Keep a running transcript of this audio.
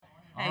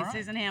Hey, right.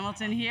 Susan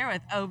Hamilton here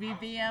with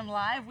OBBM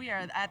Live. We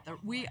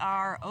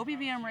are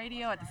OBBM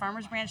Radio at the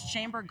Farmers Branch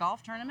Chamber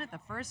Golf Tournament, the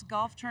first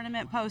golf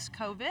tournament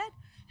post-COVID.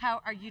 How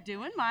are you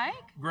doing, Mike?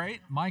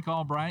 Great. Mike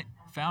Allbright,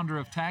 founder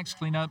of Tax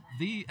Cleanup,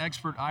 the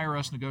expert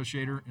IRS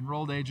negotiator,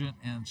 enrolled agent,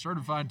 and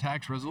certified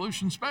tax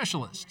resolution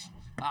specialist.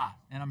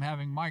 And I'm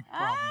having mic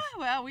problems.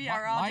 Well, we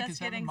are all just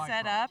getting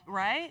set up,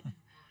 right?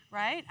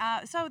 Right.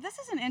 So this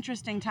is an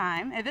interesting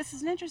time. This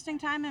is an interesting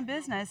time in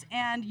business,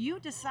 and you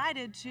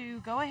decided to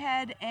go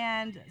ahead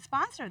and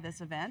sponsor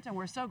this event, and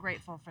we're so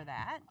grateful for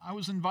that. I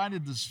was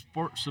invited to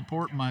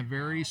support my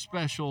very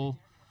special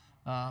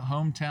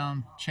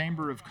hometown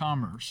Chamber of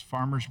Commerce,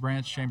 Farmers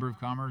Branch Chamber of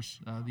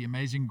Commerce, the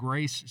amazing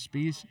Grace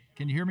Spees.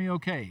 Can you hear me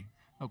okay?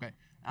 Okay.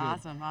 Good.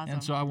 Awesome.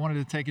 And so I wanted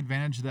to take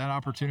advantage of that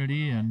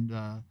opportunity and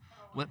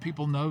let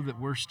people know that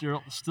we're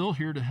still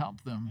here to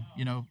help them.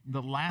 You know,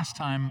 the last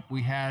time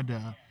we had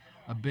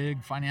a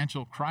big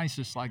financial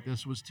crisis like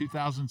this was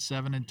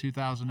 2007 and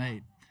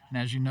 2008. And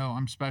as you know,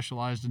 I'm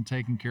specialized in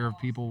taking care of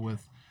people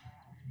with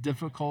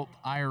difficult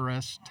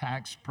IRS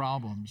tax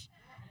problems.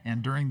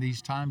 And during these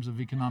times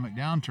of economic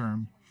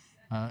downturn,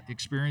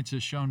 experience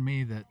has shown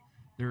me that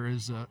there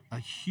is a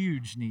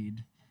huge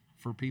need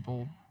for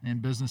people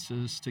and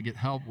businesses to get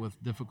help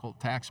with difficult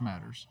tax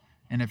matters.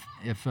 And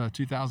if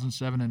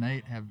 2007 and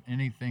 8 have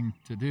anything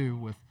to do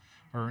with,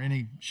 or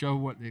show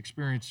what the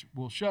experience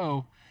will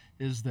show,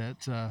 is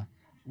that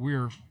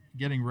we're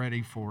getting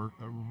ready for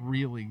a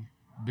really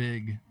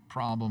big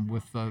problem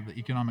with the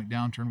economic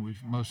downturn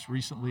we've most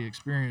recently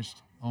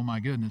experienced. Oh my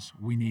goodness,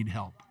 we need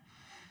help.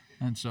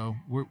 And so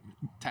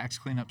Tax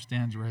Cleanup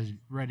stands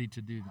ready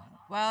to do that.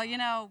 Well, you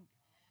know,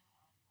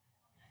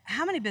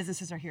 how many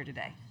businesses are here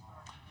today?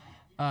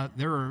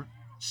 There are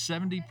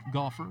 70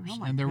 golfers,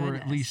 and there were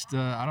at least,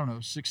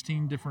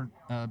 16 different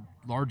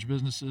large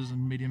businesses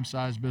and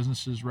medium-sized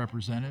businesses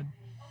represented.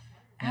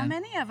 How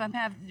many of them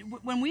have,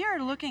 when we are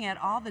looking at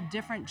all the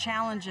different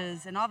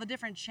challenges and all the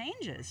different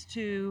changes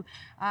to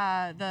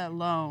the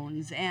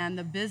loans and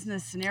the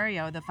business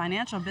scenario, the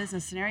financial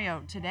business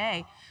scenario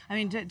today, I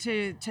mean,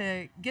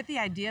 to get the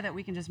idea that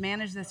we can just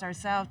manage this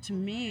ourselves, to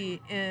me,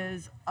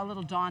 is a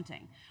little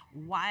daunting.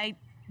 Why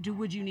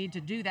would you need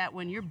to do that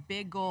when your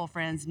big goal,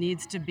 friends,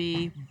 needs to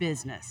be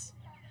business?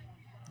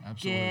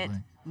 Absolutely. Get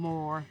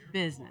more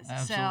business.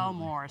 Absolutely. Sell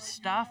more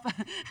stuff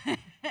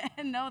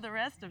and know the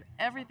rest of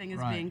everything is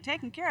being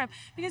taken care of,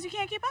 because you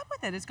can't keep up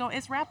with it.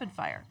 It's rapid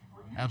fire.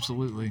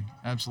 Absolutely.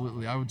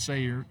 I would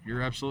say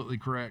you're absolutely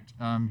correct.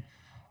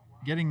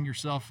 Getting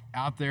yourself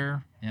out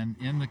there and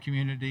in the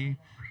community,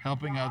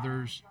 helping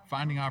others,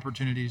 finding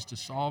opportunities to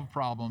solve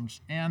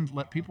problems, and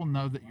let people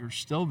know that you're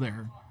still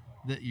there,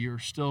 that you're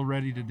still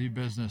ready to do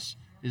business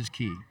is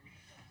key.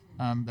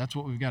 That's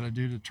what we've got to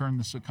do to turn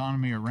this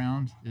economy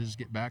around, is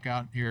get back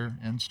out here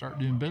and start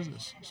doing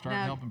business,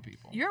 helping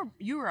people.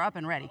 You were up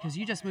and ready because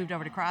you just moved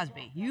over to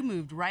Crosby. You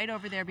moved right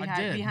over there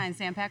behind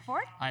Sam Pack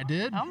Ford? I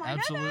did. Oh, my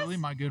absolutely. Goodness.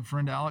 My good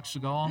friend Alex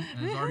Segal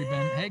has already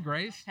been. Hey,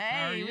 Grace.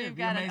 Hey, we've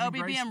got an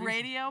OBBM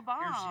radio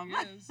bomb. Here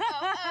she is.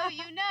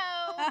 you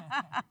know.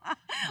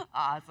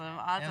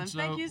 Awesome. So,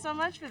 thank you so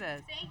much for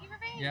this. Thank you for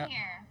being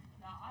here.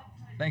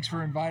 Thanks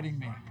for inviting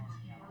me.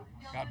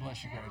 God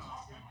bless you, Grace.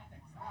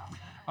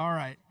 All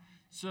right.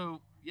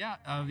 So,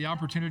 the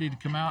opportunity to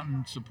come out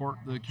and support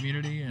the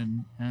community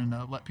and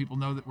let people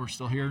know that we're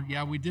still here.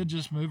 Yeah, we did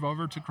just move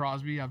over to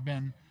Crosby. I've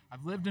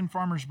lived in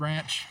Farmers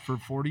Branch for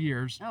 40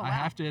 years. Oh, wow. I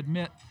have to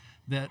admit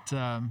that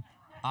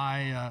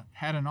I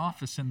had an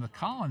office in the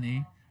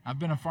colony. I've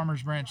been a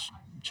Farmers Branch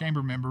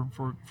Chamber member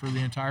for the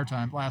entire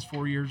time, last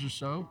 4 years or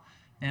so.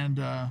 And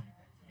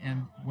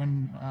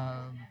when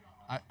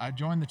I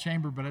joined the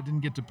chamber, but I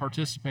didn't get to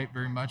participate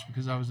very much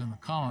because I was in the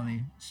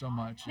colony so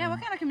much. Yeah,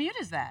 what kind of commute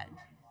is that?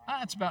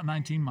 It's about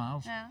 19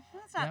 miles. Yeah,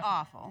 that's not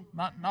awful.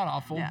 Not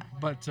awful, yeah.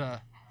 But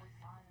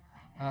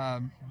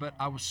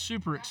I was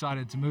super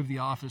excited to move the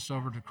office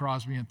over to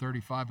Crosby and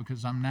 35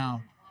 because I'm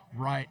now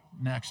right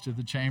next to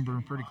the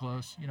chamber, pretty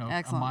close,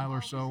 Excellent. A mile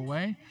or so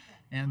away.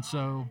 And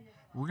so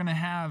we're going to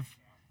have,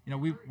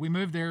 we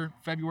moved there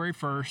February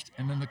 1st,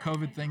 and then the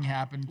COVID thing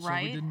happened, so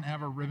we didn't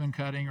have our ribbon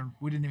cutting, or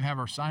we didn't even have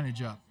our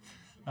signage up.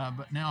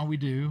 But now we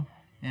do.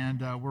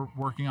 And we're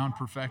working on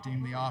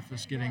perfecting the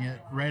office, getting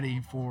it ready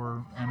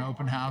for an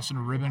open house and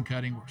a ribbon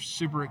cutting. We're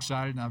super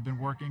excited, and I've been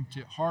working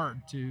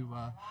hard to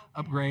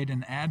upgrade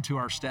and add to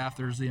our staff.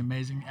 There's the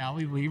amazing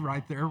Allie Lee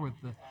right there with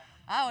the...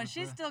 Oh, and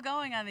she's still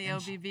going on the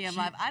OBBM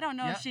Live. I don't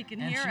know if she can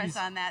hear us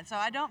on that, so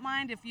I don't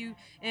mind if you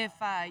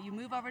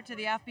move over to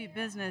the Offbeat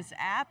Business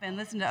app and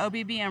listen to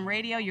OBBM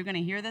Radio. You're going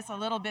to hear this a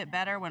little bit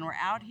better when we're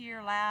out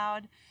here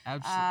loud.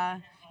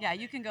 Absolutely. Yeah,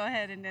 you can go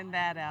ahead and end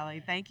that,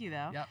 Allie. Thank you,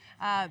 though.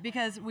 Yep.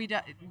 Because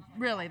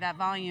really, that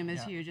volume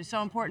is huge. It's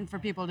so important for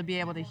people to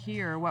be able to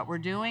hear what we're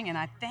doing, and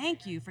I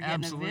thank you for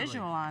getting a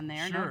visual on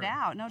there. Sure.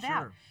 No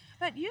doubt.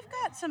 But you've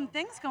got some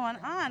things going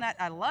on.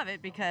 I love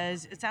it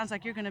because it sounds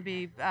like you're going to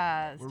be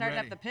starting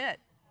up the pit.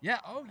 Yeah.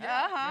 Oh,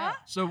 yeah. Uh-huh.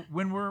 So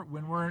when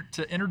we're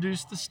to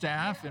introduce the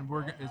staff, and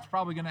it's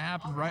probably going to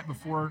happen right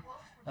before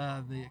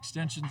the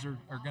extensions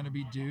are going to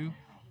be due.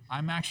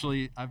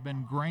 I've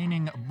been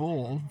graining a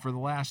bull for the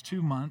last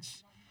 2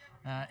 months,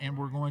 and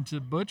we're going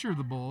to butcher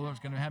the bull. It's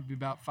going to have to be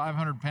about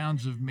 500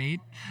 pounds of meat.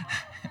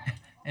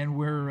 And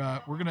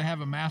we're going to have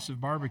a massive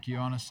barbecue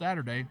on a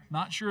Saturday.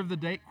 Not sure of the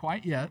date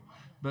quite yet,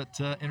 but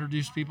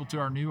introduce people to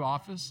our new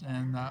office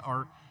and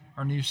our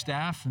new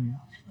staff and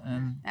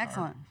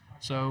Excellent.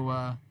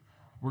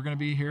 We're going to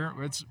be here.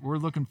 We're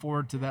looking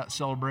forward to that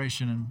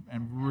celebration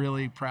and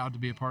really proud to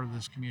be a part of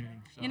this community.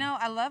 So. You know,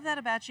 I love that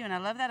about you, and I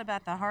love that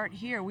about the heart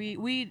here.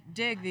 We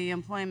dig the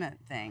employment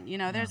thing. You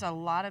know, there's a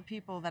lot of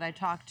people that I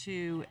talk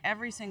to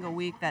every single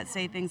week that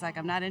say things like,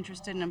 I'm not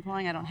interested in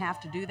employing. I don't have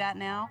to do that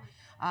now.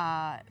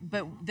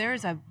 But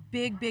there's a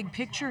big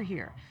picture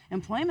here.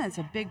 Employment's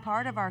a big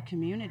part of our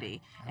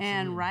community. Absolutely.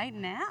 And right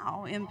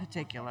now, in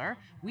particular,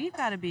 we've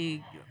got to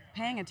be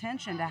paying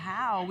attention to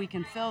how we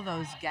can fill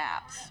those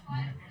gaps.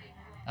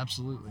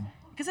 Absolutely.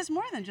 Because it's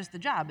more than just the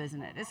job,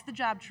 isn't it? It's the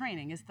job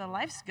training. It's the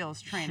life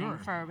skills training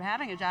for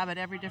having a job at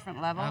every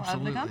different level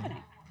of the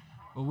company.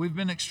 Well, we've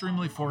been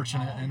extremely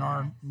fortunate in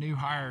our new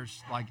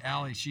hires, like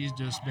Allie. She's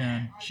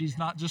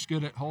not just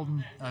good at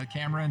holding a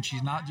camera, and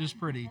she's not just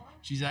pretty.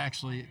 She's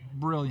actually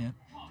brilliant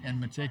and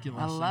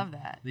meticulous. I love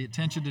that. The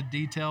attention to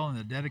detail and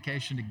the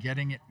dedication to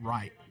getting it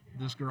right.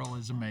 This girl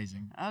is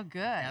amazing. Oh,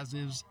 good. As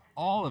is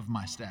all of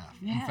my staff.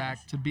 Yes. In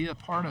fact, to be a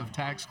part of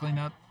Tax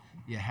Cleanup,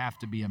 you have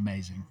to be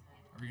amazing,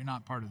 or you're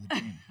not part of the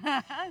team.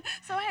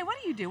 So, hey, what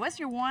do you do? What's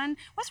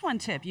one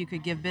tip you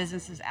could give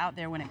businesses out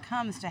there when it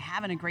comes to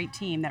having a great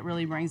team that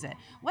really brings it?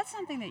 What's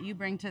something that you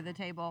bring to the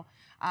table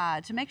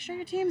to make sure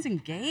your team's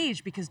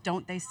engaged? Because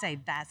don't they say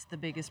that's the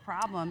biggest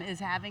problem is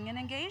having an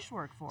engaged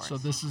workforce? So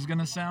this is going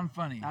to sound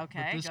funny.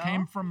 Okay, but this go.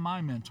 came from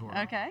my mentor.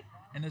 Okay.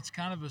 And it's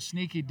kind of a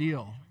sneaky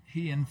deal.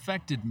 He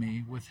infected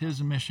me with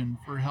his mission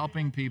for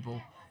helping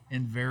people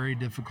in very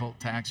difficult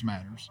tax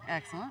matters.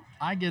 Excellent.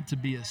 I get to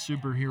be a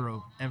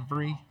superhero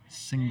every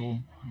single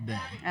day.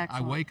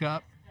 Excellent. I wake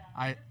up,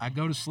 I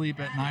go to sleep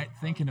at night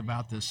thinking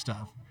about this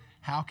stuff.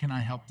 How can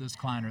I help this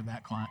client or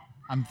that client?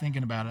 I'm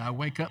thinking about it. I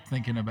wake up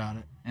thinking about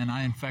it, and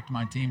I infect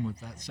my team with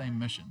that same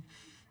mission.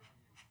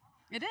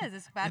 It is.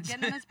 It's about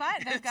getting them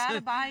inspired. They've got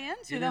to buy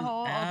into the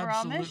whole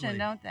overall mission,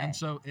 don't they? And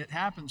so it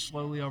happens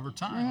slowly over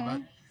time,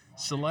 but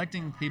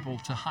selecting people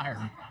to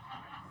hire,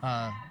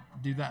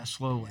 do that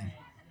slowly.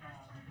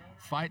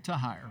 Fight to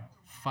hire,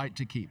 fight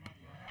to keep.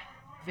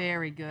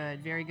 Very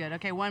good, very good.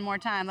 Okay, one more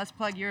time. Let's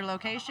plug your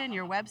location,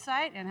 your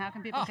website, and how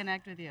can people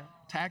connect with you?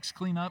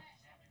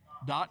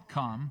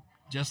 TaxCleanup.com,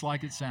 just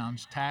like it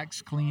sounds,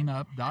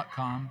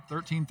 TaxCleanup.com,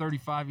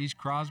 1335 East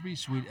Crosby,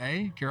 Suite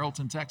A,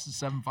 Carrollton, Texas,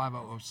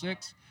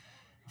 75006.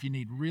 If you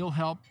need real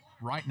help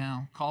right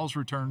now, calls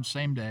returned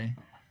same day,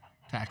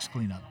 Tax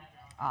Cleanup.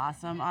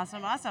 Awesome.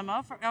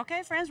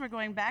 Okay, friends, we're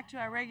going back to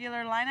our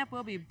regular lineup.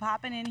 We'll be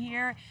popping in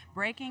here,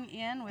 breaking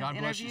in with God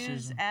bless you,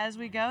 interviews Susan. as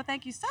we go.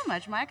 Thank you so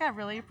much, Mike. I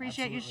really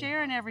appreciate you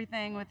sharing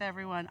everything with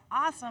everyone.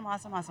 Awesome.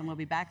 We'll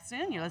be back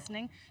soon. You're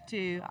listening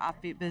to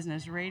Offbeat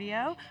Business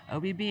Radio,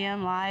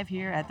 OBBM live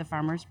here at the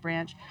Farmers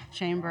Branch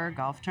Chamber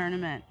Golf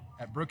Tournament.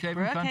 At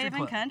Brookhaven Country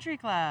Club. Country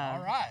Club.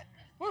 All right.